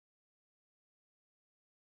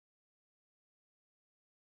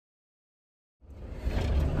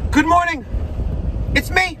Good morning.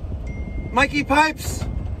 It's me, Mikey Pipes.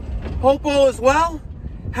 Hope all is well.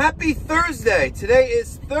 Happy Thursday. Today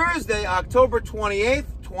is Thursday, October 28th,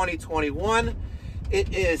 2021.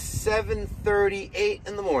 It is 7:38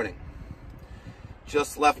 in the morning.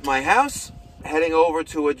 Just left my house, heading over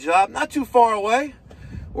to a job not too far away,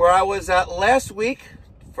 where I was at last week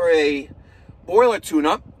for a boiler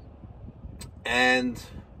tune-up, and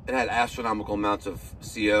it had astronomical amounts of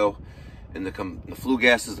CO in the flue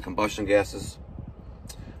gases, the combustion gases.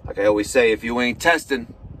 Like I always say, if you ain't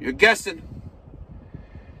testing, you're guessing.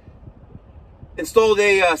 Installed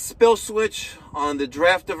a spill switch on the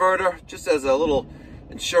draft diverter, just as a little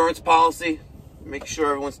insurance policy, make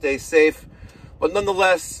sure everyone stays safe. But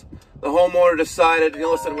nonetheless, the homeowner decided,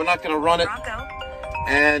 listen, we're not going to run it,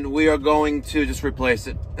 and we are going to just replace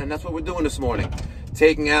it. And that's what we're doing this morning.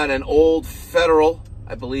 Taking out an old Federal,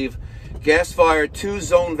 I believe, gas-fired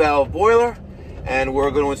 2-zone valve boiler, and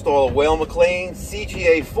we're going to install a Weil McLain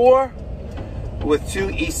CGa4 with 2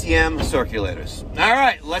 ECM circulators. All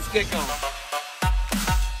right, let's get going.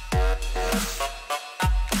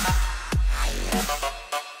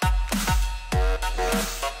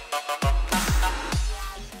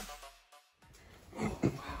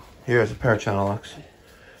 Here's a pair of channel locks.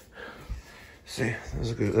 See,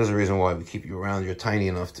 there's a reason why we keep you around. You're tiny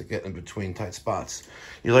enough to get in between tight spots.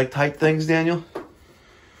 You like tight things, Daniel?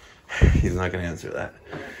 He's not going to answer that.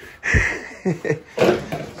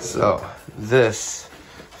 So, this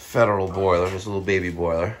Federal boiler, this little baby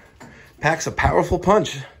boiler, packs a powerful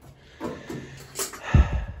punch.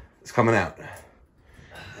 It's coming out.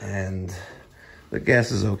 And the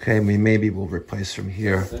gas is okay. Maybe we'll replace from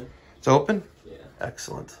here. It's open? Yeah.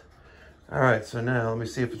 Excellent. All right, so now let me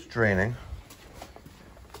see if it's draining.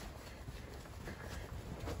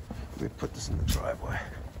 We put this in the driveway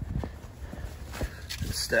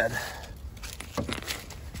instead.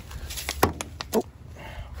 Oh, okay.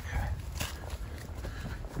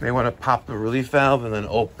 You may want to pop the relief valve and then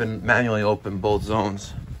manually open both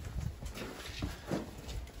zones.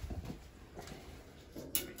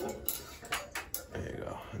 There you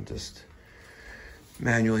go. And just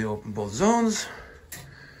manually open both zones.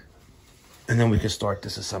 And then we can start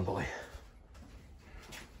disassembly.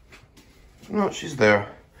 No, she's there.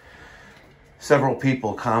 Several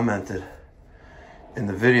people commented in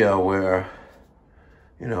the video where,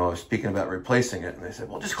 you know, I was speaking about replacing it, and they said,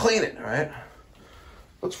 well, just clean it, all right?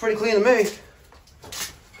 Looks pretty clean to me.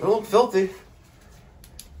 Don't look filthy.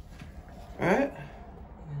 All right?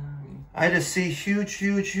 I just see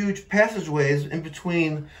huge passageways in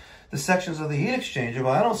between the sections of the heat exchanger,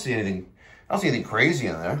 but I don't see anything crazy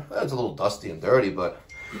in there. It's a little dusty and dirty, but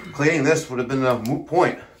cleaning this would have been a moot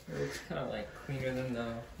point. It looks kind of like cleaner than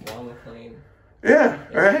the Weil McLain. Yeah,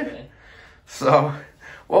 right? So,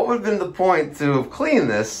 what would have been the point to clean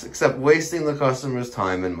this except wasting the customer's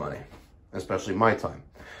time and money? Especially my time.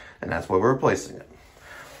 And that's why we're replacing it.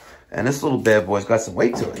 And this little bad boy's got some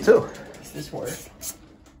weight to it, too. Does this work?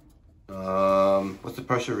 What's the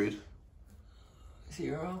pressure read?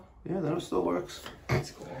 0? Yeah, that still works. That's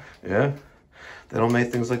cool. Yeah. They don't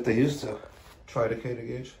make things like they used to. Try the K to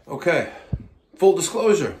gauge. Okay. Full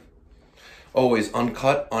disclosure. Always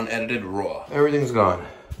uncut, unedited, raw. Everything's gone.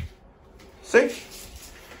 See?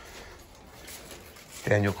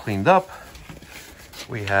 Daniel cleaned up.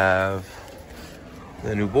 We have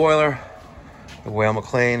the new boiler, the Weil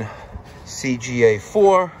McLain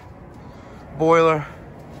CGa4 boiler.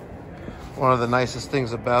 One of the nicest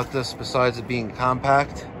things about this, besides it being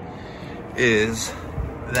compact, is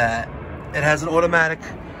that it has an automatic,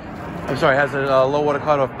 it has a low water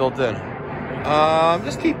cutoff built in.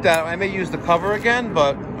 Just keep that. I may use the cover again,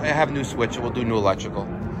 but I have a new switch. We'll do new electrical.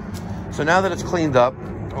 So now that it's cleaned up,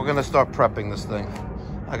 we're going to start prepping this thing.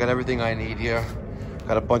 I got everything I need here.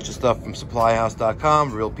 Got a bunch of stuff from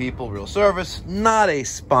supplyhouse.com, real people, real service. Not a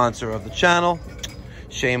sponsor of the channel.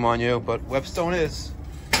 Shame on you, but Webstone is.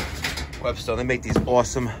 Webstone, they make these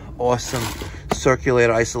awesome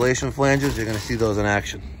circulator isolation flanges. You're going to see those in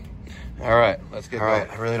action. All right, let's get going.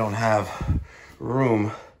 I really don't have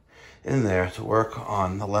room in there to work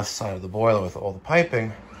on the left side of the boiler with all the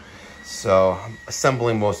piping, so I'm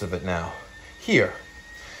assembling most of it now. Here,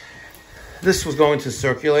 this was going to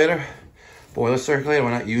circulator, boiler circulator. We're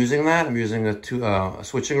not using that. I'm using a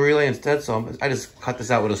switching relay instead, so I just cut this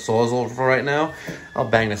out with a Sawzall for right now. I'll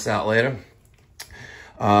bang this out later.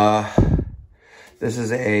 This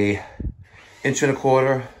is a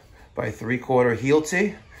 1.25" by 3/4 heel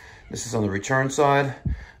tee. This is on the return side.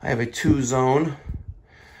 I have a 2-zone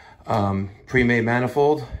pre-made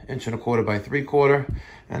manifold, 1.25" by 3/4,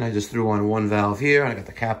 And I just threw on one valve here. I got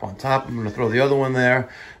the cap on top. I'm gonna throw the other one there.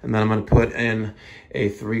 And then I'm gonna put in a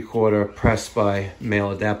 3/4 press by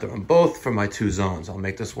male adapter on both for my 2 zones. I'll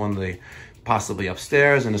make this one the possibly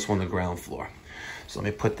upstairs and this one the ground floor. So let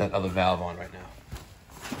me put that other valve on right now.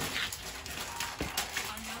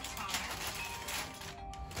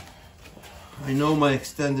 I know my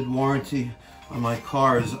extended warranty on my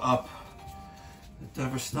car is up. It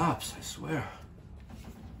never stops, I swear.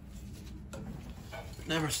 It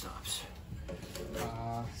never stops.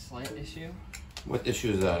 Slight issue. What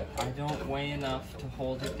issue is that? I don't weigh enough to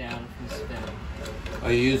hold it down from spinning.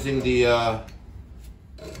 Are you using the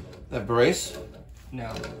that brace?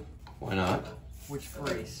 No. Why not? Which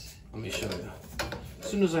brace? Let me show you. As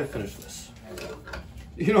soon as I finish this.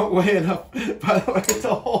 You don't weigh enough, by the way, to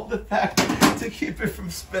hold it back to keep it from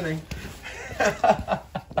spinning.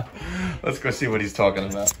 Let's go see what he's talking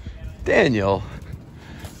about. Daniel,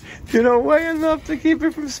 you don't weigh enough to keep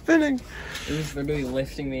it from spinning. It was literally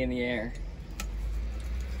lifting me in the air.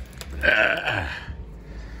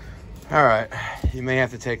 All right, you may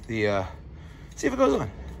have to take the, see if it goes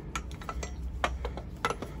on.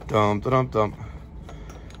 Dump, dump, dump.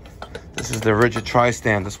 This is the rigid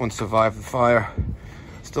tri-stand. This one survived the fire.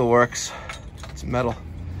 Still works. It's metal.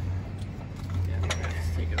 Yeah,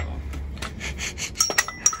 just take it off.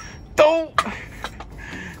 Don't!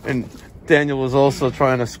 And Daniel was also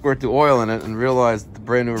trying to squirt the oil in it and realized the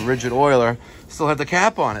brand new rigid oiler still had the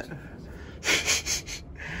cap on it.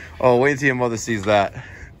 Oh, wait till your mother sees that.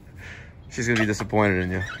 She's gonna be disappointed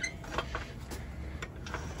in you.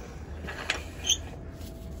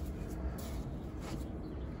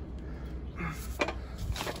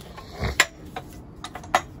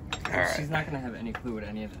 She's not gonna have any clue what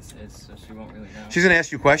any of this is, so she won't really know. She's gonna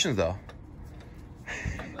ask you questions though.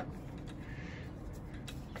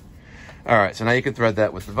 All right, so now you can thread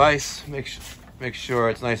that with the vise. Make sure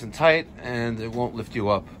it's nice and tight and it won't lift you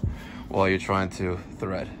up while you're trying to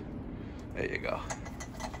thread. There you go.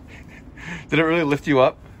 Did it really lift you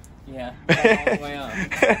up? Yeah, all the way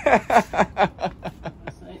up.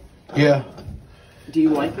 Yeah. Do you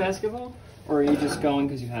like basketball? Or are you just going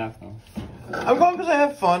because you have them? I'm going because I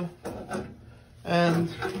have fun. And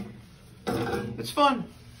it's fun.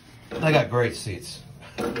 And I got great seats.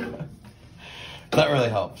 That really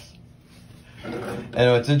helps. And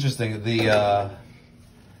it's interesting,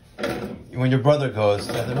 when your brother goes,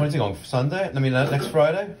 when is he going, Sunday? I mean, next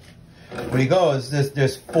Friday? When he goes,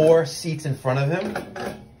 there's 4 seats in front of him,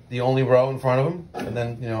 the only row in front of him, and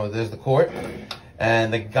then, you know, there's the court.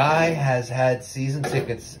 And the guy has had season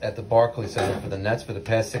tickets at the Barclays Center for the Nets for the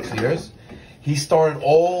past 6 years. He started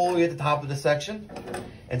all the way at the top of the section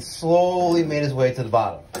and slowly made his way to the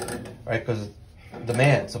bottom, right? Because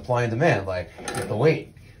demand, supply and demand, like, you have to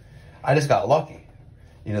wait. I just got lucky.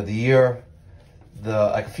 You know,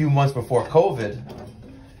 like a few months before COVID,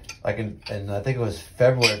 like I think it was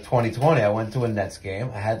February of 2020, I went to a Nets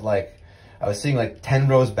game. I was sitting like 10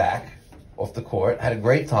 rows back off the court. I had a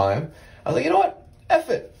great time. I was like, you know what?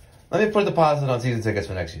 F it. Let me put a deposit on season tickets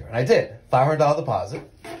for next year. And I did. $500 deposit.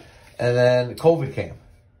 And then COVID came.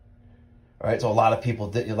 All right, so a lot of people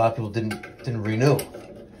didn't renew.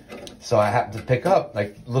 So I happened to pick up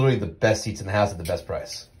like literally the best seats in the house at the best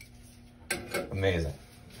price. Amazing.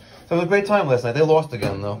 So it was a great time last night. They lost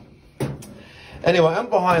again though. Anyway, I'm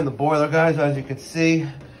behind the boiler, guys. As you can see,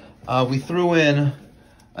 we threw in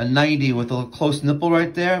a 90 with a close nipple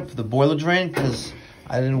right there for the boiler drain because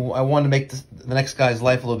I wanted to make the next guy's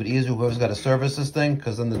life a little bit easier, whoever's got to service this thing,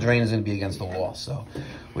 because then the drain is going to be against the wall. So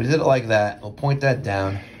we did it like that. We'll point that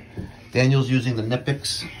down. Daniel's using the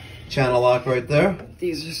Nipix channel lock right there.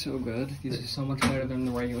 These are so good. These are so much better than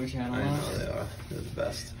the regular channel locks. I know they are. They're the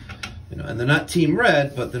best. You know, and they're not Team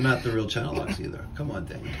Red, but they're not the real channel locks either. Come on,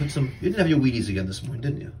 Daniel. You didn't have your Wheaties again this morning,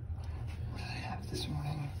 didn't you? What did I have this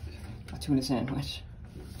morning? A tuna sandwich.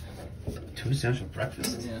 Tuna sandwich for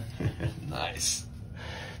breakfast? Yeah. Nice.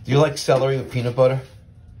 Do you like celery with peanut butter?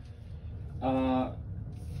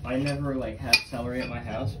 I never had celery at my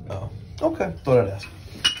house. Oh, okay. Thought I'd ask.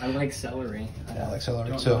 I like celery. Yeah, I like celery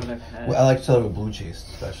don't too. know what I've had. Well, I like celery with blue cheese,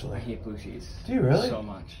 especially. I hate blue cheese. Do you really? So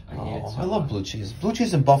much. I hate it so I love much. blue cheese. Blue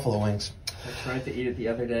cheese and buffalo wings. I tried to eat it the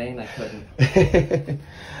other day and I couldn't.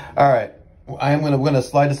 All right. We're gonna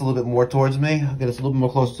slide this a little bit more towards me. Get us a little bit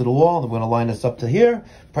more closer to the wall. Then we're gonna line this up to here.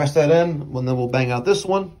 Press that in, and then we'll bang out this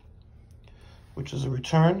one, which is a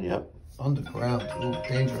return. Yep. Underground. A little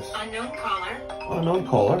dangerous. Unknown caller. Unknown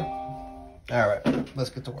caller. All right. Let's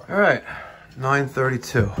get to work. All right.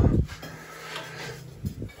 9:32.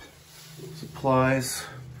 Supplies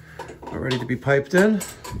are ready to be piped in.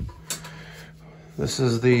 This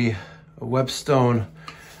is the Webstone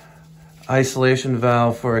isolation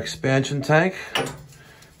valve for expansion tank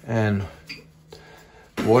and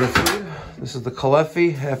water feed. This is the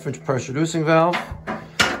Calefi 1/2-inch pressure reducing valve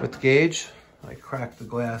with gauge. I cracked the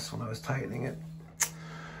glass when I was tightening it.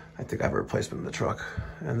 I think I have a replacement in the truck.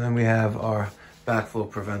 And then we have our backflow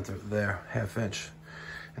preventer there, 1/2-inch.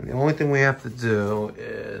 And the only thing we have to do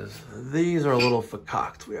is, these are a little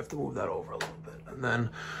vercocked. We have to move that over a little bit. And then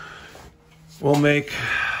we'll make,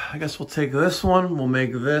 I guess we'll take this one, we'll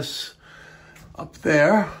make this up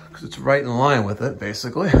there, because it's right in line with it,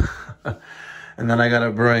 basically. And then I gotta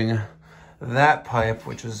bring that pipe,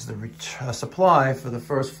 which is the supply for the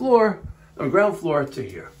first floor, or ground floor, to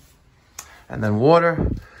here. And then water,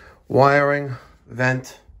 wiring,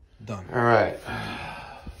 vent, done. All right.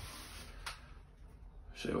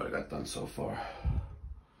 Show you what I got done so far.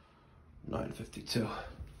 9:52.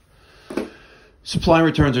 Supply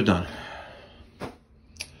returns are done.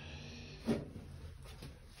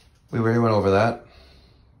 We already went over that.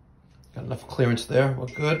 Got enough clearance there, we're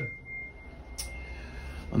good.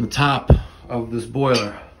 On the top of this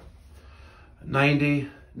boiler, 90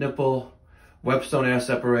 nipple Webstone air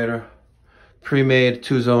separator, pre-made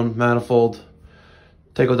 2-zone manifold,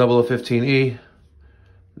 Taco 0015E,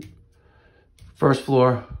 first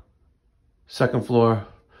floor, second floor,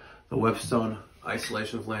 the Webstone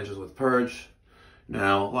isolation flanges with purge.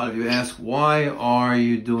 Now, a lot of you ask, why are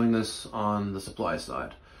you doing this on the supply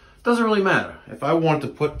side? It doesn't really matter. If I wanted to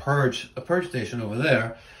put a purge station over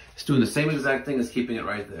there, it's doing the same exact thing as keeping it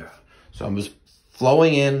right there. So I'm just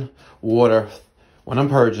flowing in water when I'm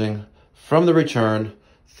purging from the return,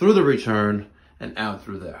 through the return, and out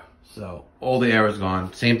through there. So all the air is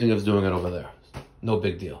gone. Same thing as doing it over there. No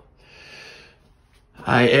big deal.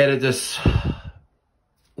 I added this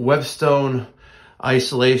Webstone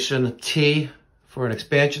isolation T for an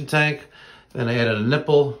expansion tank. Then I added a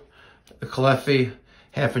nipple, the Calefi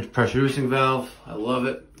 1/2-inch pressure reducing valve. I love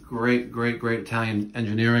it. Great, great, great Italian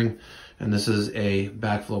engineering. And this is a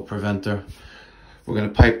backflow preventer. We're gonna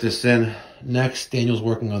pipe this in. Next, Daniel's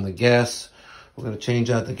working on the gas. We're gonna change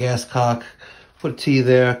out the gas cock, put a T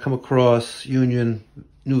there, come across, union,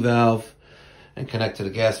 new valve, and connect to the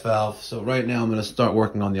gas valve. So right now I'm gonna start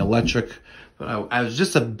working on the electric, but I was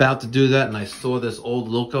just about to do that and I saw this old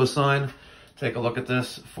Loco sign. Take a look at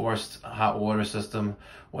this, forced hot water system,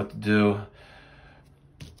 what to do.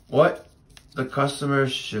 What the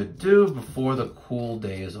customers should do before the cool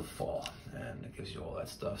days of fall. And it gives you all that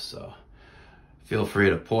stuff, so feel free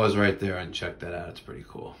to pause right there and check that out, it's pretty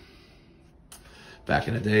cool. Back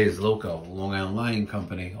in the days, Loco, Long Island Lining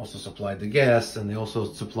Company, also supplied the gas, and they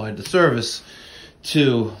also supplied the service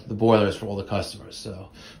to the boilers for all the customers. So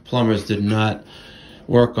plumbers did not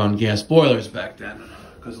work on gas boilers back then,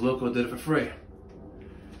 because Loco did it for free.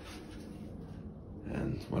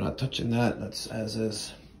 And we're not touching that, that's as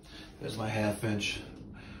is. There's my 1/2-inch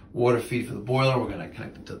water feed for the boiler. We're gonna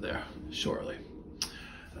connect it to there shortly.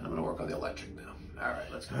 And I'm gonna work on the electric now. All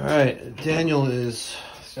right, let's go. All right, Daniel is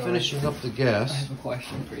finishing up the gas. I have a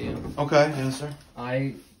question for you. Okay, answer.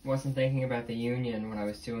 I wasn't thinking about the union when I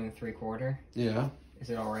was doing 3/4. Yeah. Is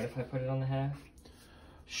it all right if I put it on the 1/2?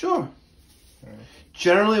 Sure. Right.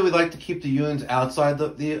 Generally, we like to keep the unions outside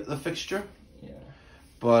the fixture. Yeah.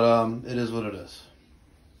 But it is what it is.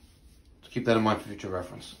 Keep that in mind for future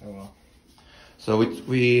reference. Oh well. So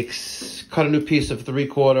we cut a new piece of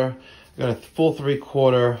 3/4. Got a full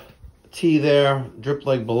 3/4 T there. Drip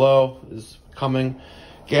leg below is coming.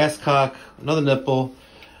 Gas cock, another nipple,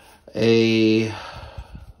 a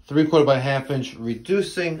 3/4 by 1/2-inch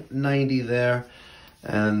reducing 90 there,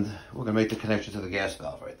 and we're gonna make the connection to the gas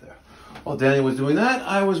valve right there. While Daniel was doing that,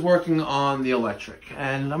 I was working on the electric,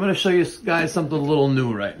 and I'm gonna show you guys something a little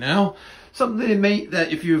new right now. Something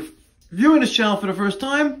that if you're viewing this channel for the first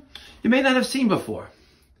time, you may not have seen before.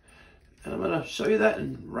 And I'm gonna show you that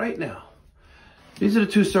right now. These are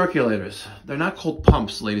the two circulators. They're not called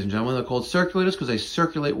pumps, ladies and gentlemen. They're called circulators because they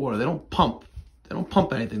circulate water. They don't pump. They don't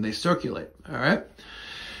pump anything. They circulate, all right?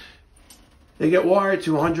 They get wired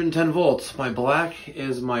to 110 volts. My black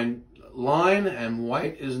is my line and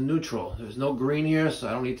white is neutral. There's no green here, so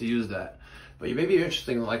I don't need to use that. But you may be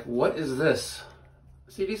interested, like, what is this?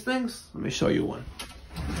 See these things? Let me show you one.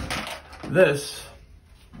 This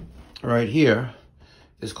right here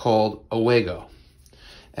is called a Wago.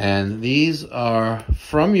 And these are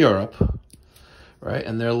from Europe, right?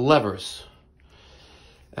 And they're levers.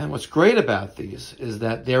 And what's great about these is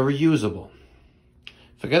that they're reusable.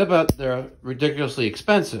 Forget about they're ridiculously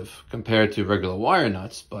expensive compared to regular wire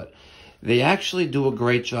nuts, but they actually do a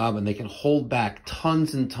great job and they can hold back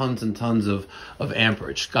tons and tons and tons of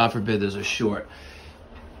amperage. God forbid there's a short.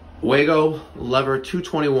 Wago lever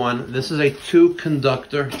 221. This is a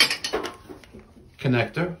 2-conductor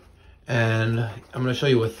connector, and I'm going to show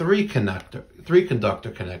you a three conductor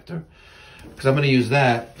connector, because I'm going to use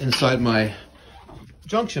that inside my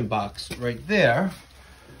junction box right there.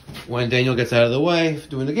 When Daniel gets out of the way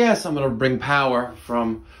doing the gas, I'm going to bring power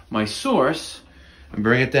from my source and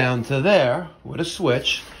bring it down to there with a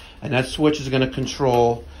switch, and that switch is going to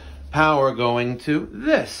control power going to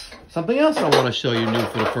this. Something else I want to show you new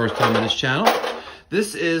for the first time on this channel.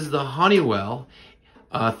 This is the Honeywell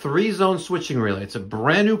 3-zone switching relay. It's a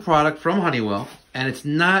brand new product from Honeywell, and it's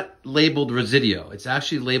not labeled Residio. It's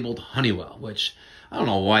actually labeled Honeywell, which I don't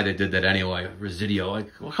know why they did that anyway. Residio,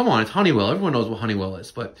 like, well, come on, it's Honeywell. Everyone knows what Honeywell is.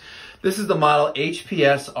 But this is the model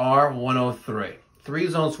HPS R103.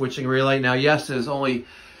 3-zone switching relay. Now, yes, there's only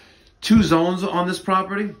 2 zones on this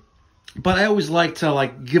property, but I always like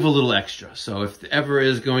to give a little extra. So if there ever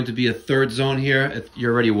is going to be a 3rd zone here,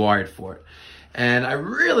 you're already wired for it. And I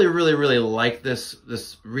really, really, really like this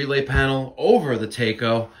relay panel over the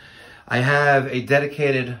Taco. I have a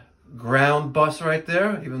dedicated ground bus right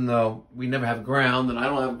there, even though we never have ground, and I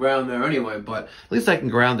don't have ground there anyway, but at least I can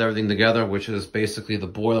ground everything together, which is basically the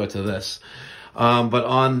boiler to this. But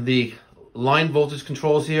on the line voltage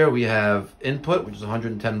controls here, we have input, which is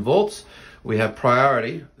 110 volts. We have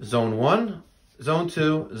priority, zone 1, zone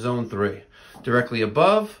 2, zone 3. Directly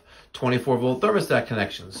above, 24-volt thermostat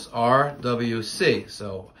connections, RWC.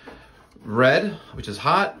 So red, which is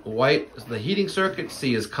hot, white is the heating circuit,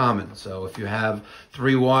 C is common. So if you have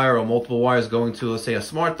 3-wire or multiple wires going to, let's say, a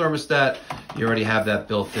smart thermostat, you already have that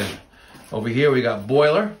built in. Over here we got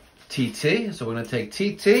boiler, TT. So we're going to take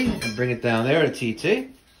TT and bring it down there to TT.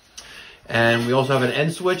 And we also have an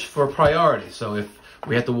end switch for priority. So if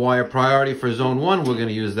we have to wire priority for zone 1, we're going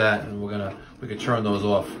to use that, and we can turn those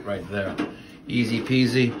off right there. Easy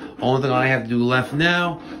peasy. Only thing I have to do left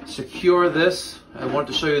now, secure this. I want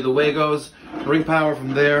to show you the way it goes. Bring power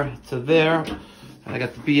from there to there. And I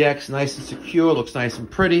got the BX nice and secure, looks nice and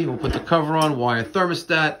pretty. We'll put the cover on, wire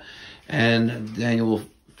thermostat, and Daniel will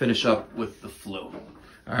finish up with the flue.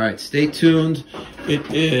 All right, stay tuned. It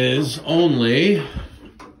is only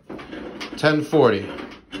 10:40.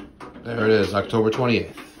 There it is, October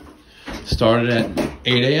 28th. Started at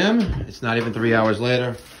 8 a.m. It's not even 3 hours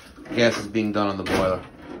later. Gas is being done on the boiler.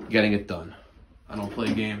 Getting it done. I don't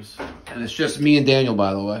play games. And it's just me and Daniel,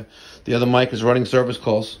 by the way. The other mic is running service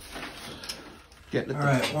calls. Getting it done.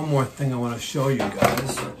 All right, one more thing I want to show you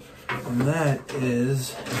guys. And that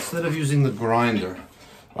is, instead of using the grinder,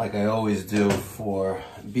 like I always do for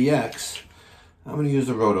BX, I'm going to use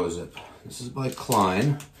the RotoZip. This is by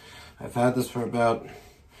Klein. I've had this for about,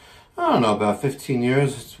 I don't know, about 15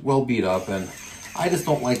 years. It's well beat up, and I just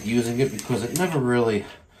don't like using it because it never really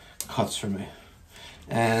cuts for me.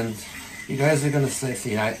 And you guys are going to say,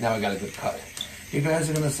 see, now I got a good cut. You guys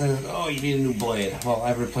are going to say, oh, you need a new blade. Well,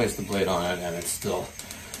 I've replaced the blade on it, and it's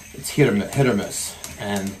hit or miss.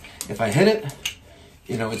 And if I hit it,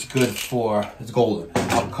 you know, it's good for, it's golden.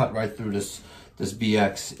 I'll cut right through this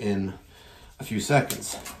BX in a few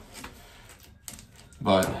seconds.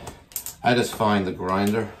 But I just find the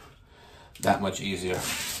grinder that much easier.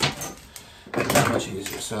 That much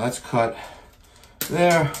easier. So that's cut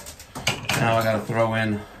there. Now I gotta throw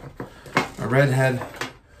in a red head.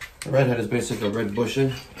 The red head is basically a red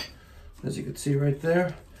bushing, as you can see right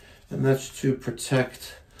there. And that's to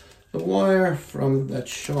protect the wire from that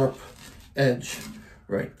sharp edge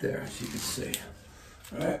right there, as you can see.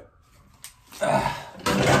 All right.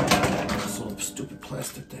 This little stupid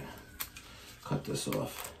plastic thing. Cut this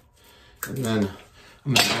off. And then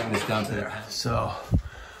I'm gonna bring this down to there. So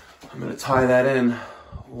I'm gonna tie that in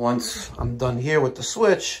once I'm done here with the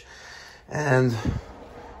switch. And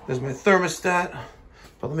there's my thermostat.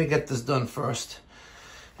 But let me get this done first.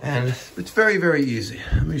 And it's very, very easy.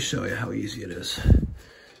 Let me show you how easy it is.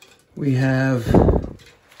 We have,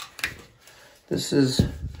 this is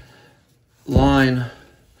line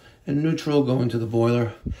and neutral going to the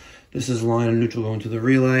boiler. This is line and neutral going to the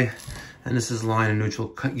relay. And this is line and neutral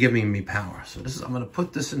giving me power. So this is, I'm gonna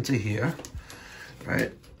put this into here,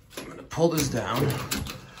 right? I'm gonna pull this down,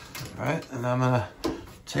 right? And I'm gonna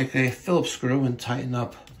take a Phillips screw and tighten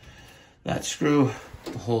up that screw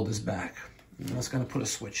to hold this back. And that's gonna put a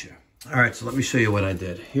switch here. All right, so let me show you what I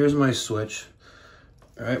did. Here's my switch.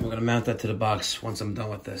 All right, we're gonna mount that to the box once I'm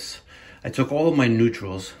done with this. I took all of my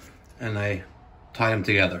neutrals and I tied them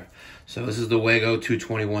together. So this is the Wago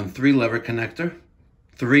 221 3-lever connector.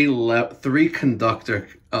 Three conductor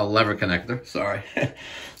lever connector, sorry.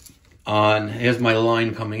 Here's my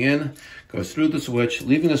line coming in, goes through the switch,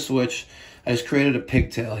 leaving the switch. I just created a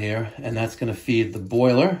pigtail here, and that's gonna feed the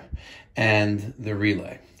boiler and the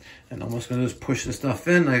relay. And I'm just gonna just push the stuff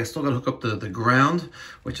in. I still gotta hook up the ground,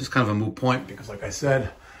 which is kind of a moot point because like I said,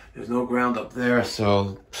 there's no ground up there.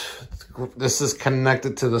 So this is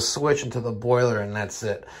connected to the switch and to the boiler and that's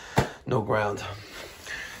it. No ground.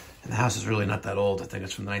 And the house is really not that old. I think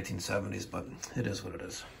it's from the 1970s, but it is what it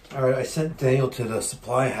is. All right, I sent Daniel to the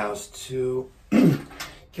supply house to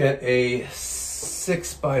get a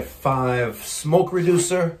 6x5 smoke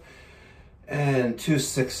reducer and two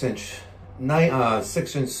 6-inch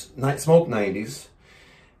smoke 90s,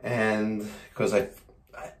 and because I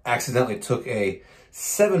accidentally took a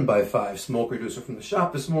 7x5 smoke reducer from the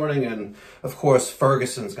shop this morning, and of course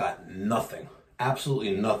Ferguson's got nothing,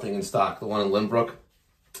 absolutely nothing in stock, the one in Lynbrook.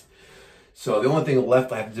 So the only thing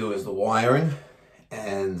left I have to do is the wiring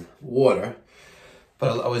and water.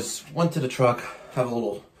 But I went to the truck, have a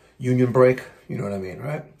little union break, you know what I mean,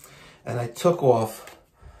 right? And I took off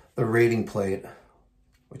the rating plate,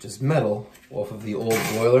 which is metal, off of the old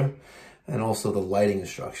boiler, and also the lighting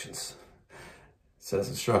instructions. It says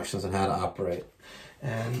instructions on how to operate.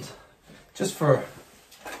 And just for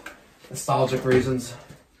nostalgic reasons,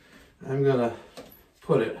 I'm gonna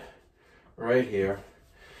put it right here.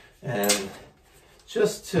 And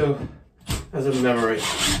just as a memory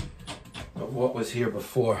of what was here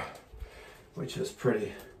before, which is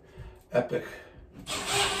pretty epic.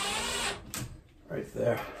 Right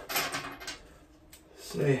there.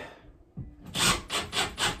 See?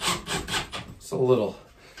 It's a little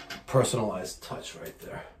personalized touch right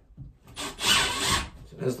there.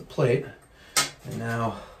 So there's the plate, and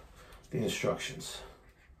now the instructions.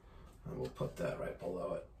 And we'll put that right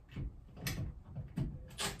below it.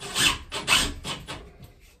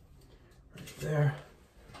 Right there.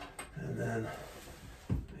 And then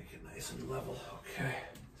make it nice and level. Okay.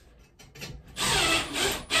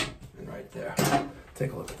 And right there.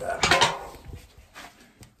 Take a look at that.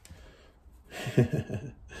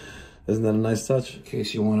 Isn't that a nice touch? In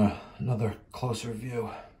case you want another closer view.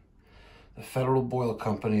 The Federal Boiler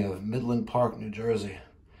Company of Midland Park, New Jersey.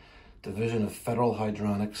 Division of Federal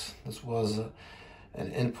Hydronics. This was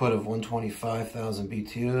an input of 125,000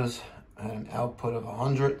 BTUs and an output of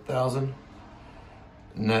 100,000.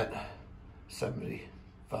 Net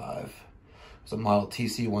 75. It was a model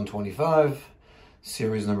TC125.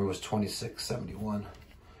 Series number was 2671.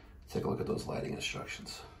 Take a look at those lighting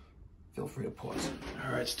instructions. Feel free to pause.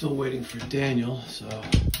 All right, still waiting for Daniel, so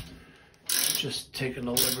just taking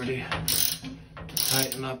the liberty to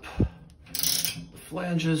tighten up the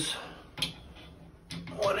flanges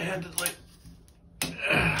one-handedly.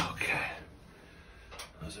 Okay.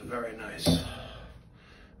 Those are very nice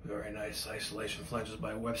isolation flanges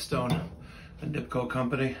by Webstone, a NIPCO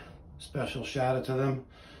company. Special shout out to them,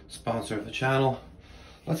 sponsor of the channel.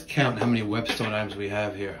 Let's count how many Webstone items we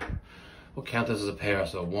have here. We'll count this as a pair.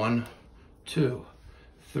 So 1, 2,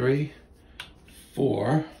 3,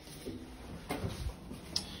 4,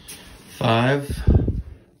 5,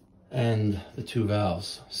 and the 2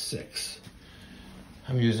 valves, 6.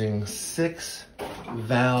 I'm using 6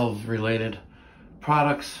 valve related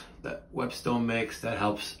products that Webstone makes that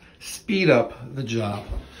helps speed up the job.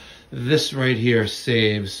 This right here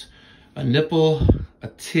saves a nipple, a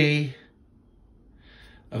T,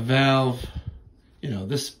 a valve. You know,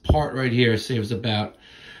 this part right here saves about,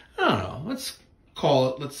 I don't know, let's call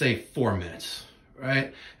it, let's say 4 minutes,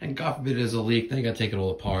 right? And God forbid there's a leak, then you gotta take it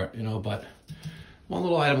all apart, you know, but one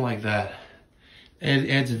little item like that, it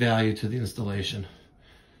adds value to the installation.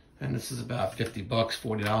 And this is about 50 bucks,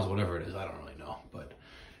 $40, whatever it is, I don't really know, but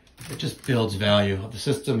it just builds value of the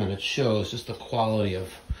system and it shows just the quality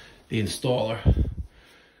of the installer.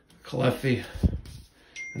 Caleffi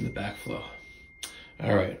and the backflow.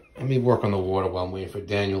 All right, let me work on the water while I'm waiting for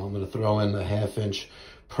Daniel. I'm gonna throw in the 1/2 inch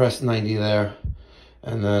press 90 there,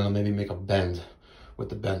 and then I'll maybe make a bend with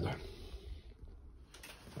the bender.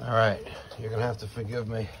 All right, you're gonna have to forgive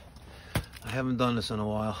me. I haven't done this in a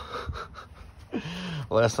while.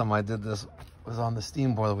 Last time I did this was on the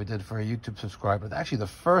steam boiler we did for a YouTube subscriber. Actually, the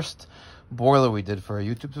first boiler we did for a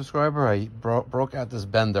YouTube subscriber, I broke out this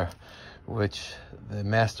bender, which the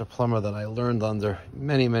master plumber that I learned under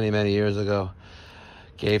many years ago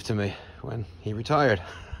gave to me when he retired.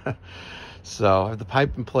 So I have the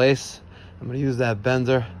pipe in place. I'm going to use that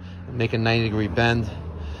bender and make a 90-degree bend.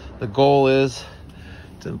 The goal is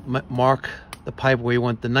to mark the pipe where you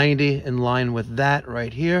want the 90 in line with that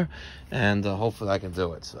right here, and hopefully I can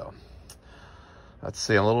do it. So let's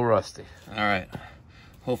see, I'm a little rusty. All right,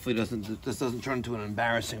 hopefully this doesn't turn into an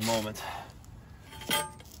embarrassing moment.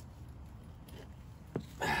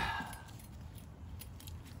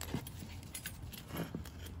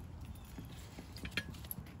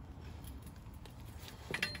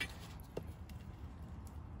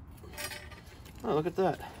 Oh, look at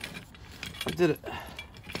that. I did it.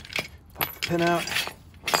 Pop the pin out.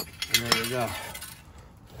 And there we go.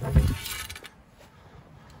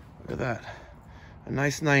 Look at that. A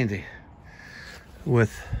nice 90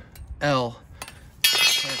 with L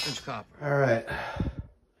 1/2" copper. All right.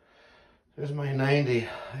 There's my 90.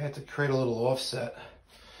 I had to create a little offset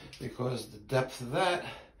because the depth of that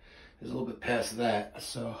is a little bit past that.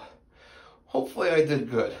 So hopefully I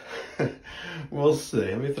did good. We'll see.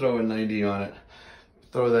 Let me throw a 90 on it.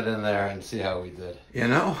 Throw that in there and see how we did. You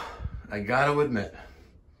know, I gotta admit.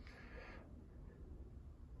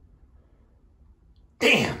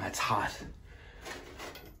 Damn, that's hot.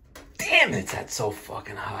 Damn it, that's so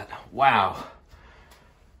fucking hot. Wow.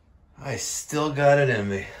 I still got it in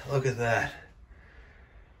me. Look at that.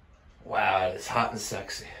 Wow, it's hot and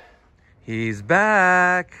sexy. He's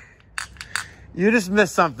back. You just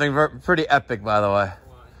missed something pretty epic, by the way.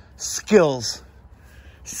 What? Skills.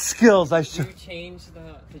 Skills, I should. Did you change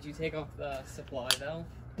did you take off the supply though?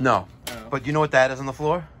 No. Oh. But you know what that is on the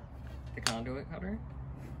floor? The conduit cutter?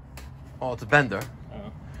 Oh, it's a bender.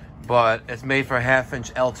 Oh. But it's made for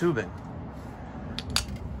 1/2" L tubing.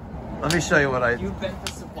 Let me show you what You bent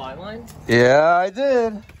the supply line? Yeah, I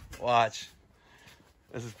did. Watch.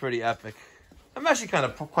 This is pretty epic. I'm actually kind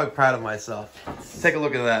of quite proud of myself. Take a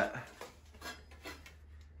look at that.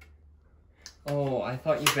 Oh, I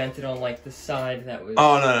thought you bent it on like the side that was...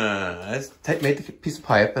 Oh, no. I just made the piece of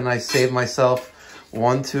pipe and I saved myself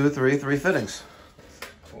 1, 2, 3 fittings.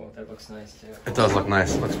 Cool, that looks nice too. It does look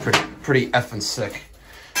nice. It looks pretty effing sick.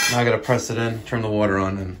 Now I gotta press it in, turn the water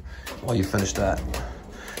on, and while you finish that.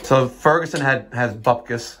 So Ferguson has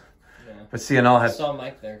bupkis, Yeah. but CNL I had... saw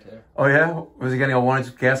Mike there too. Oh yeah? Was he getting a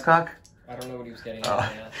 1-inch gas cock? I don't know what he was getting Oh.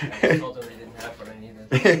 at. I told him they didn't have what I needed.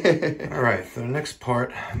 All right, for the next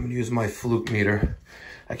part, I'm gonna use my fluke meter.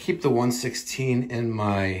 I keep the 116 in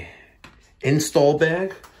my install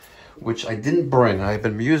bag, which I didn't bring. I've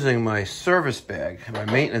been using my service bag, my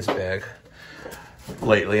maintenance bag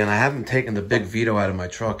lately, and I haven't taken the big Vito out of my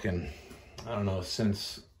truck in, I don't know,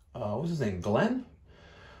 since, what was his name, Glenn?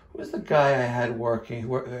 Who was the guy I had working?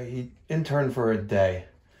 He interned for a day.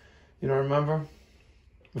 You don't remember?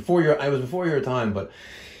 It was before your time, but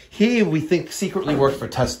we think, secretly worked for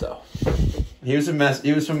Testo. He was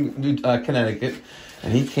from Connecticut,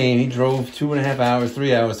 and he drove 2.5 hours,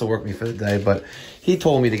 3 hours to work me for the day, but he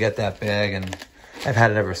told me to get that bag, and I've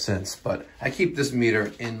had it ever since. But I keep this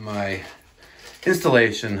meter in my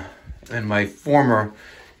installation and my former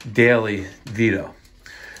daily Vito.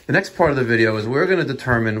 The next part of the video is we're going to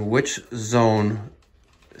determine which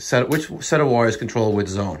set of wires control which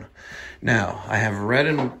zone. Now, I have red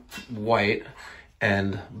and white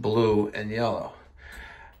and blue and yellow.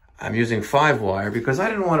 I'm using 5-wire because I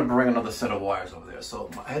didn't want to bring another set of wires over there.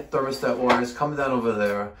 So I had thermostat wires coming down over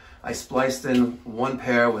there. I spliced in one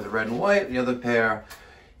pair with red and white, the other pair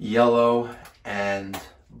yellow and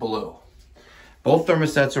blue. Both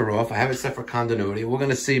thermostats are off. I have it set for continuity. We're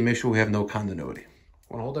going to see, make sure we have no continuity.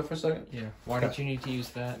 Want to hold that for a second? Yeah. Why don't you need to use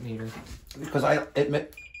that meter? Because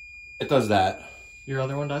it does that. Your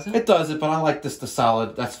other one doesn't? It does it, but I like the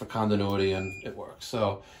solid. That's for continuity, and it works.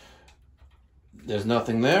 So there's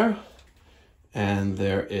nothing there, and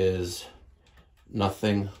there is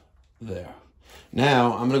nothing there.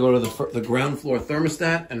 Now I'm going to go to the ground floor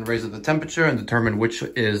thermostat and raise up the temperature and determine which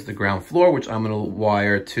is the ground floor, which I'm going to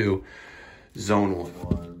wire to zone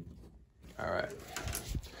 1. All right.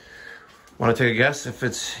 Want to take a guess if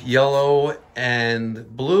it's yellow and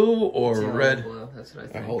blue or It's yellow red? and blue. That's what I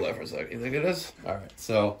think. Right, hold that for a second. You think it is? All right.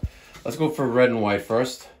 So let's go for red and white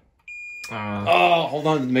first. Oh, hold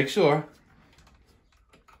on to make sure.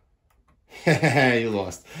 You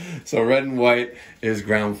lost. So red and white is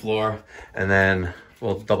ground floor, and then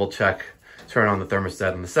we'll double check, turn on the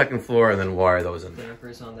thermostat on the second floor, and then wire those in there.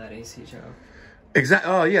 Dampers on that AC job.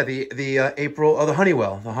 Exactly. Oh yeah,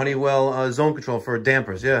 the Honeywell zone control for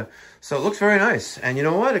dampers. Yeah. So it looks very nice, and you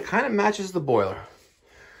know what? It kind of matches the boiler.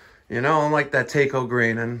 You know, unlike that Takeo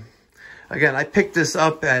green. And again, I picked this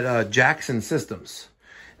up at Jackson Systems,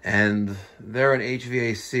 and they're an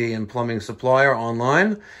HVAC and plumbing supplier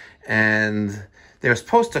online, and they're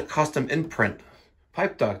supposed to custom imprint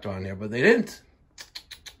pipe doctor on there, but they didn't.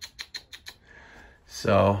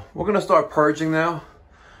 So we're gonna start purging now.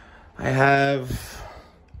 I have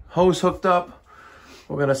hose hooked up.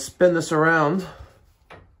 We're gonna spin this around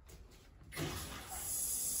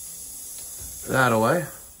that away.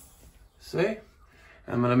 See?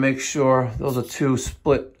 I'm gonna make sure those are two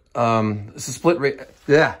split. This is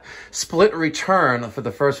split return for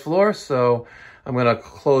the first floor. So I'm gonna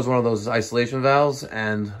close one of those isolation valves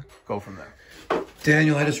and go from there.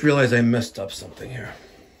 Daniel, I just realized I messed up something here.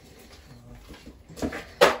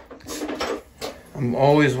 I'm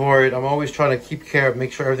always worried. I'm always trying to keep care,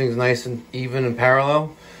 make sure everything's nice and even and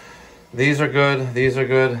parallel. These are good. These are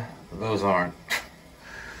good. Those aren't.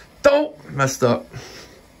 Don't messed up.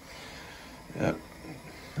 Yep.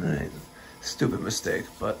 All right. Stupid mistake,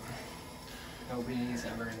 but nobody's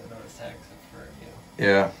ever gonna notice that except for you.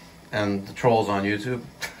 Yeah, and the trolls on YouTube.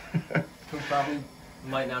 Who probably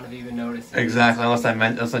might not have even noticed it. Exactly, unless I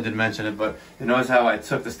did mention it. But you notice how I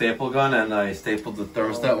took the staple gun and I stapled the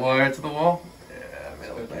thermostat wire to the wall? Yeah, made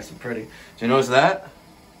it look nice and pretty. Did you notice that?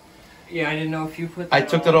 Yeah, I didn't know if you put that I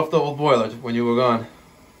took that off the old boiler when you were gone.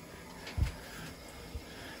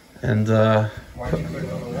 And why'd you put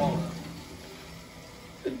it on the wall?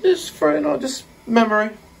 Just for, you know, just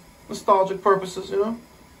memory, nostalgic purposes, you know.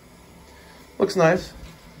 Looks nice.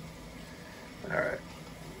 All right.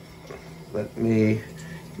 Give me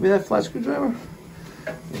that flat screwdriver.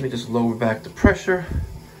 Let me just lower back the pressure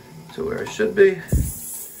to where it should be.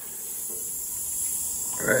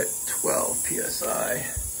 All right, 12 PSI.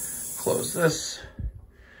 Close this.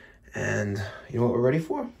 And you know what we're ready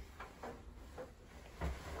for?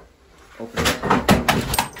 Open it.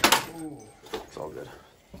 Ooh. It's all good.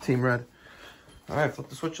 Team red. All right, flip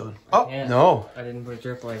the switch on. Oh, yeah. No. I didn't put a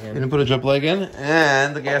drip leg in. You didn't put a drip leg in,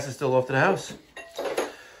 and the gas is still off to the house.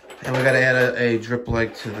 And we got to add a drip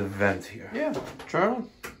leg to the vent here. Yeah, try it on.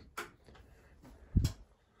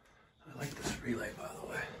 I like this relay, by the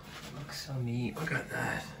way. Looks so neat. Look at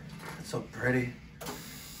that. It's so pretty.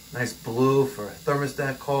 Nice blue for a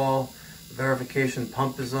thermostat call. Verification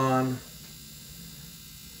pump is on.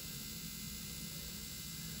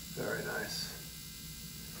 Very nice.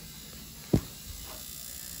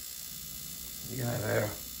 You got air.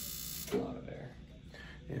 A lot of air.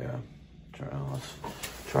 Yeah. Let's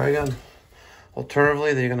try again.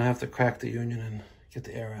 Alternatively, you're gonna have to crack the union and get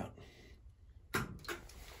the air out.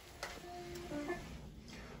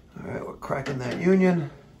 All right, we're cracking that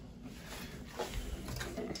union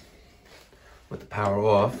with the power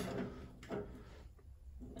off to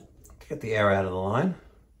get the air out of the line.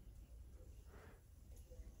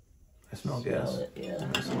 I smell gas. It, yeah.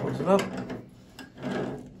 Let's close it up.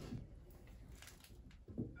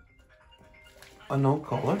 Unknown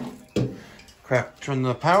caller. Turn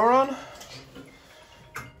the power on.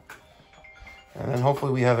 And then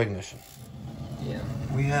hopefully we have ignition. Yeah.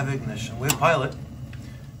 We have ignition. We have pilot.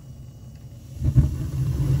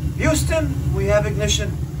 Houston, we have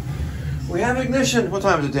ignition. We have ignition. What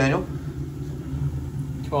time is it, Daniel?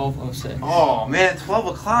 12:06. Oh man, 12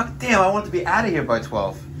 o'clock? Damn, I want to be out of here by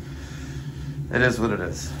 12. It is what it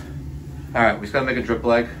is. All right, we just gotta make a drip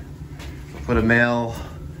leg. Put a male,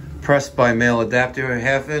 pressed by male adapter,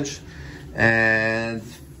 1/2 inch, and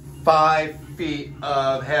 5 feet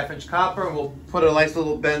of 1/2 inch copper. And we'll put a nice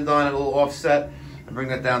little bend on it, a little offset, and bring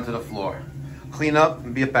that down to the floor. Clean up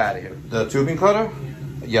and be up out of here. The tubing cutter?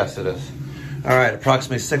 Yes, it is. All right,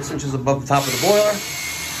 approximately 6 inches above the top of the boiler.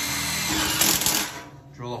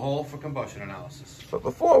 Drill a hole for combustion analysis. But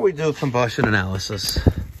before we do combustion analysis,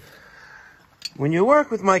 when you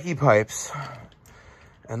work with Mikey Pipes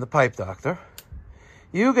and the Pipe Doctor,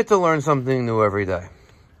 you get to learn something new every day.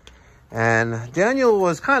 And Daniel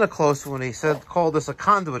was kind of close when he called this a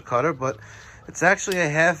conduit cutter, but it's actually a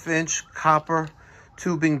 1/2 inch copper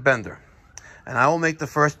tubing bender. And I will make the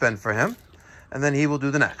first bend for him, and then he will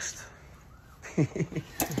do the next.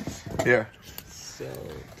 Here. So,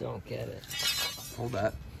 don't get it. Hold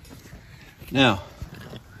that. Now,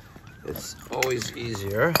 it's always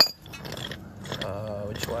easier.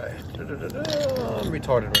 Which way? I'm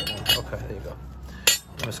retarded right now. Okay, there you go.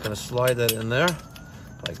 I'm just going to slide that in there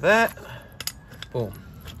like that. Boom.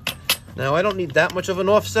 Now, I don't need that much of an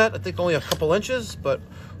offset. I think only a couple inches, but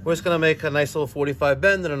we're just going to make a nice little 45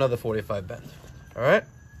 bend and another 45 bend. All right?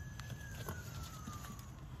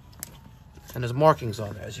 And there's markings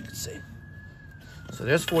on there, as you can see. So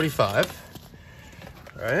there's 45.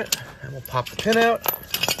 All right? And we'll pop the pin out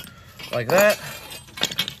like that.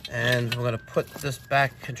 And we're going to put this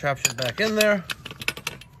contraption back in there.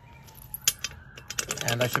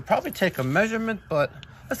 And I should probably take a measurement, but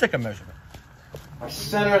let's take a measurement. Our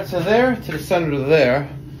center to there, to the center to there,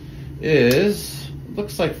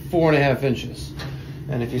 looks like 4.5 inches.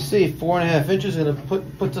 And if you see 4.5 inches, I'm going to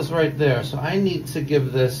put this right there. So I need to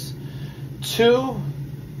give this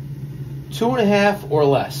 2.5 or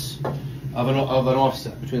less of an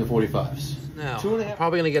offset between the 45s. Now, I'm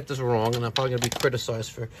probably going to get this wrong, and I'm probably going to be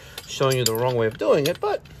criticized for showing you the wrong way of doing it,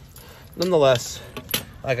 but nonetheless,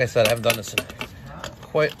 like I said, I haven't done this in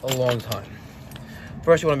quite a long time.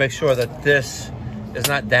 First, you want to make sure that this is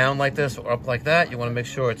not down like this or up like that. You want to make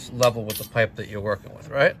sure it's level with the pipe that you're working with,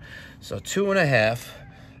 right? So 2.5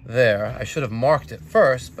 there. I should have marked it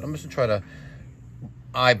first, but I'm just gonna try to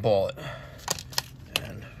eyeball it.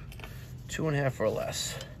 And 2.5 or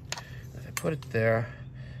less. If I put it there,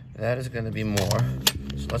 that is gonna be more.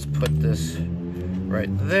 So let's put this right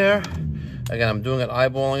there. Again, I'm doing it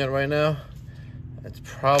eyeballing it right now. It's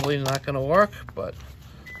probably not gonna work, but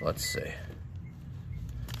let's see.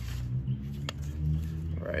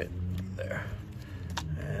 Right there.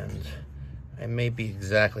 And I may be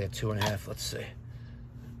exactly at 2.5, let's see.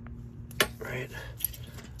 Right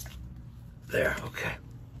there, okay.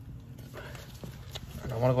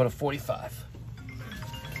 And I wanna go to 45.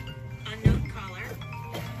 Unknown caller.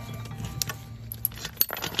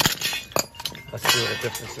 Let's see what the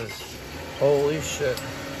difference is. Holy shit.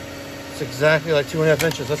 It's exactly like 2.5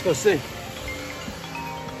 inches. Let's go see.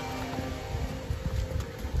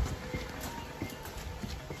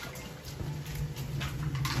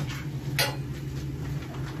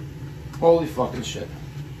 Holy fucking shit.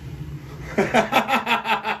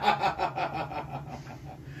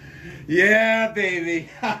 Yeah, baby.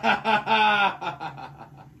 All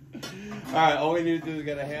right, all we need to do is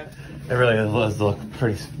get a hand. It really does look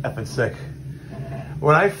pretty effing sick.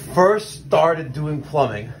 When I first started doing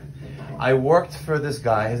plumbing, I worked for this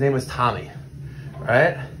guy. His name was Tommy,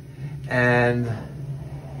 right? And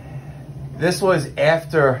this was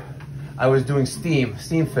after I was doing steam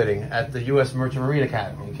fitting at the U.S. Merchant Marine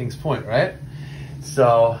Academy in Kings Point, right?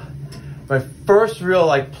 So my first real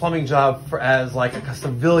like plumbing job as like a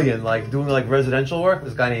civilian, like doing like residential work,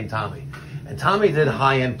 was a guy named Tommy. And Tommy did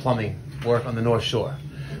high-end plumbing work on the North Shore.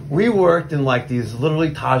 We worked in like these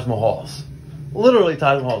literally Taj Mahals. Literally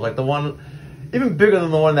Taj Mahal, like the one, even bigger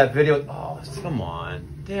than the one in that video. Oh, come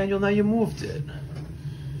on. Daniel, now you moved it.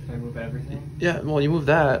 Can I move everything? Yeah, well, you moved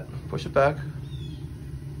that. Push it back.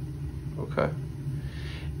 Okay.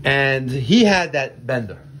 And he had that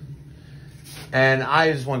bender. And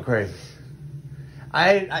I just went crazy.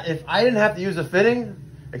 If I didn't have to use a fitting,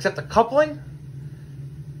 except the coupling,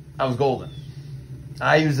 I was golden.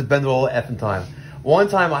 I used the bender all the effing time. One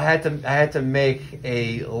time I had to make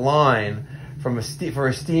a line for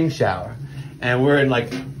a steam shower, and we're in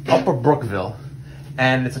like Upper Brookville,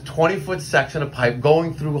 and it's a 20-foot section of pipe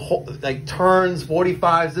going through like turns,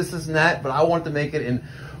 45s, this and that, but I wanted to make it in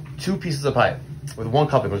 2 pieces of pipe with one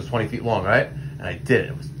coupling, which was 20 feet long, right? And I did it.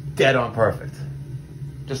 It was dead on perfect.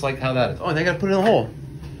 Just like how that is. Oh, and I gotta put it in the hole.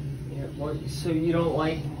 Yeah, well, so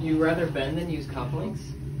you rather bend than use couplings?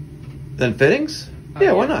 Then fittings?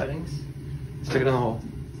 Yeah, why not? Fittings. Stick it in the hole.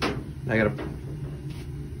 I gotta.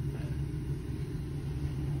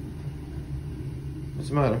 What's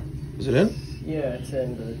the matter? Is it in? Yeah, it's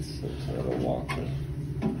in, but it's sort of wonky.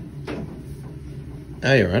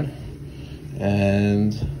 Now you're in.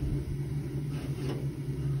 And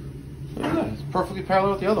yeah, it's perfectly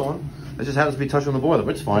parallel with the other one. It just happens to be touching the boiler,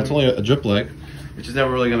 but it's fine. It's only a drip leg, which is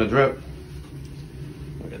never really gonna drip.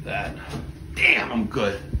 Look at that. Damn, I'm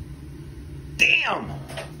good. Damn.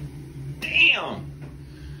 Damn.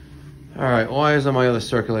 All right, why isn't my other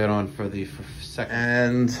circulator on for second?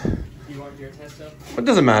 And You want your test up? it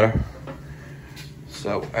doesn't matter.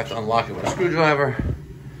 So I have to unlock it with a screwdriver.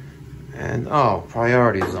 And oh,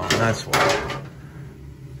 priority is on, that's why.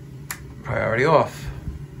 Priority off.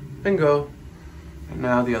 Bingo. And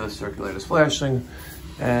now the other circulator is flashing.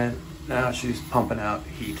 And now she's pumping out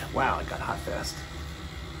heat. Wow, it got hot fast.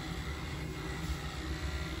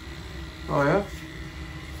 Oh yeah?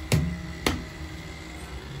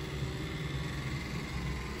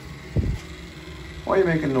 Why are you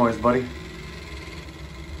making noise, buddy?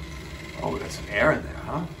 Oh, we got some air in there,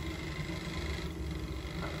 huh?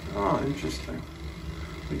 Oh, interesting.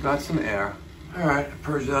 We got some air. All right, I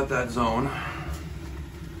purged out that zone.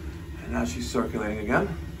 And now she's circulating again.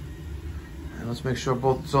 And let's make sure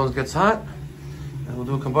both zones gets hot. And we'll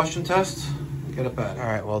do a combustion test and get it back. All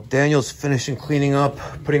right, well, Daniel's finishing cleaning up,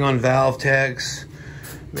 putting on valve tags,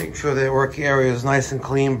 making sure the working area is nice and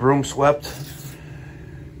clean, broom swept.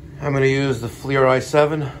 I'm gonna use the FLIR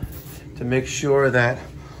i7 to make sure that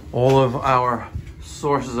all of our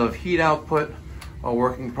sources of heat output are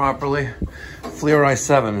working properly. FLIR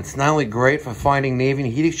i7, it's not only great for finding Navy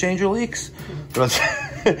heat exchanger leaks, but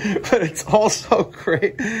it's also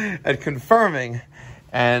great at confirming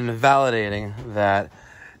and validating that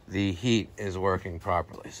the heat is working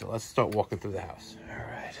properly. So let's start walking through the house. All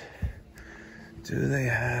right, do they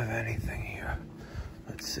have anything here?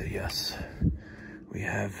 Let's see, yes. We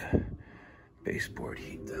have baseboard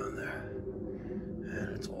heat down there.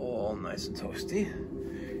 And it's all nice and toasty.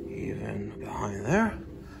 Even behind there.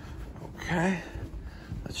 Okay.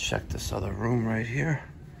 Let's check this other room right here.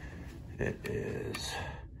 It is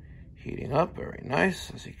heating up, very nice,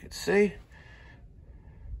 as you can see.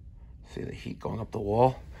 See the heat going up the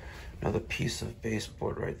wall. Another piece of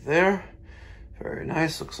baseboard right there. Very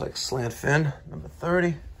nice. Looks like slant fin, number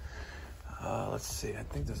 30. Let's see. I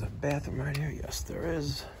think there's a bathroom right here. Yes, there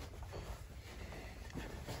is.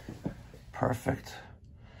 Perfect.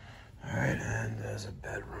 All right, and there's a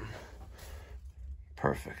bedroom.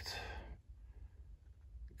 Perfect.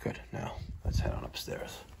 Good. Now, let's head on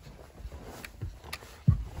upstairs.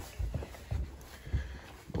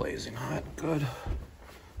 Blazing hot. Good.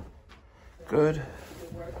 Good.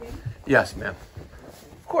 Yes, ma'am.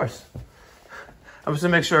 Of course. I'm just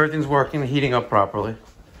gonna make sure everything's working, heating up properly.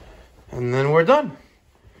 And then we're done.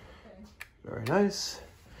 Very nice.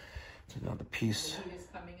 Another piece. The heat is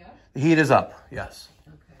coming up? The heat is up, yes.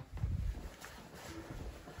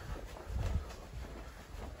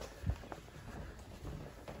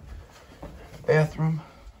 Bathroom.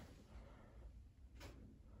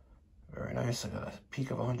 Very nice. I got a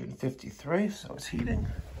peak of 153, so it's heating.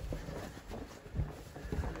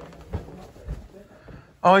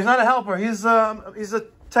 Oh, he's not a helper. He's a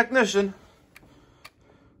technician.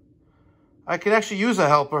 I could actually use a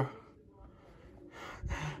helper.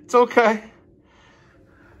 It's okay.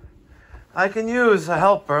 I can use a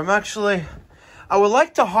helper. I would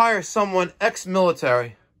like to hire someone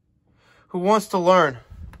ex-military who wants to learn.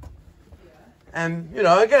 And, you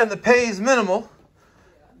know, again, the pay is minimal,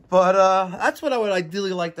 but that's what I would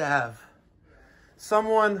ideally like to have.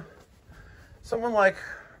 Someone like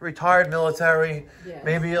retired military,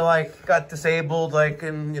 maybe like got disabled, like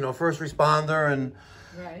in, you know, first responder, and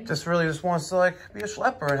just wants to like be a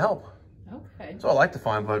schlepper and help. Okay. That's all I like to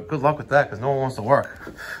find, but good luck with that because no one wants to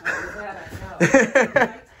work.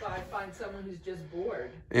 I find someone who's just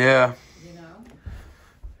bored. Yeah. You know?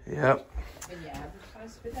 Yep. And you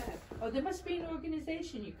advertise for that. Oh, there must be an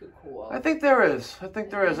organization you could call. I think there is. I'm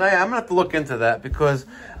gonna have to look into that because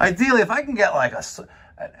ideally, if I can get like a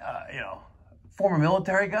you know, former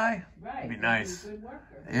military guy, it'd be nice. Good worker.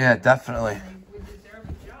 Yeah, definitely. They would deserve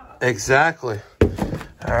a job. Exactly.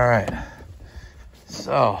 All right.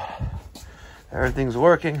 So everything's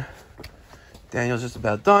working. Daniel's just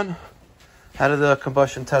about done. How did the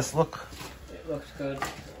combustion test look? It looks good. I'm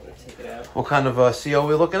gonna take it out. What kind of CO are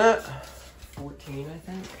we looking at? 14, I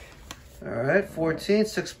think. All right, 14,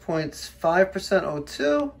 6.5%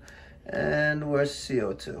 O2, and where's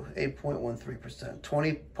CO2? 8.13%.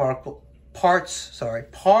 20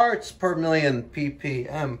 parts per million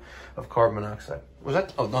ppm of carbon monoxide. Was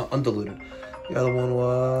that? Oh, not undiluted. The other one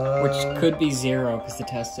was... Which could be 0 because the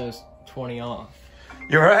testo's 20 off.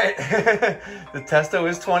 You're right. The testo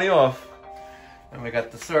is 20 off. And we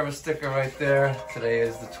got the service sticker right there. Today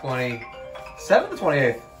is the 27th or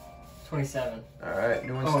 28th? 27. All right,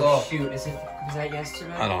 new install. Oh shoot, was that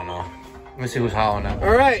yesterday? I don't know. Let me see who's hollering now.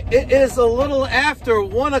 All right, it is a little after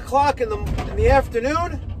 1 o'clock in the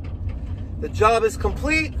afternoon. The job is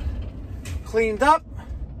complete, cleaned up.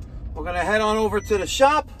 We're gonna head on over to the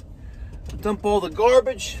shop, dump all the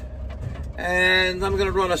garbage, and I'm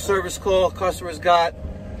gonna run a service call. Customer's got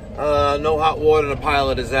no hot water, and the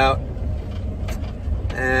pilot is out.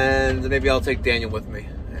 And maybe I'll take Daniel with me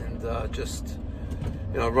and just,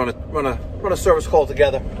 you know, run a service call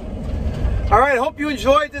together. All right, hope you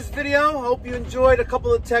enjoyed this video. Hope you enjoyed a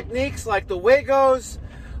couple of techniques like the Wagos,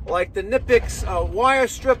 like the Nipix wire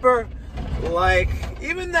stripper, like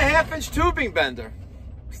even the 1/2-inch tubing bender.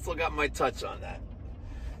 Still got my touch on that.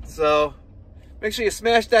 So make sure you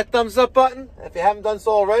smash that thumbs up button. If you haven't done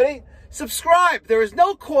so already, subscribe. There is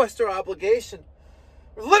no cost or obligation.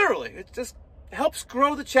 Literally, it just helps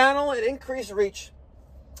grow the channel and increase reach.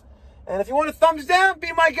 And if you want a thumbs down,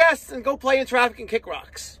 be my guest and go play in traffic and kick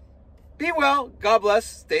rocks. Be well, God bless,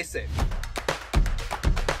 stay safe.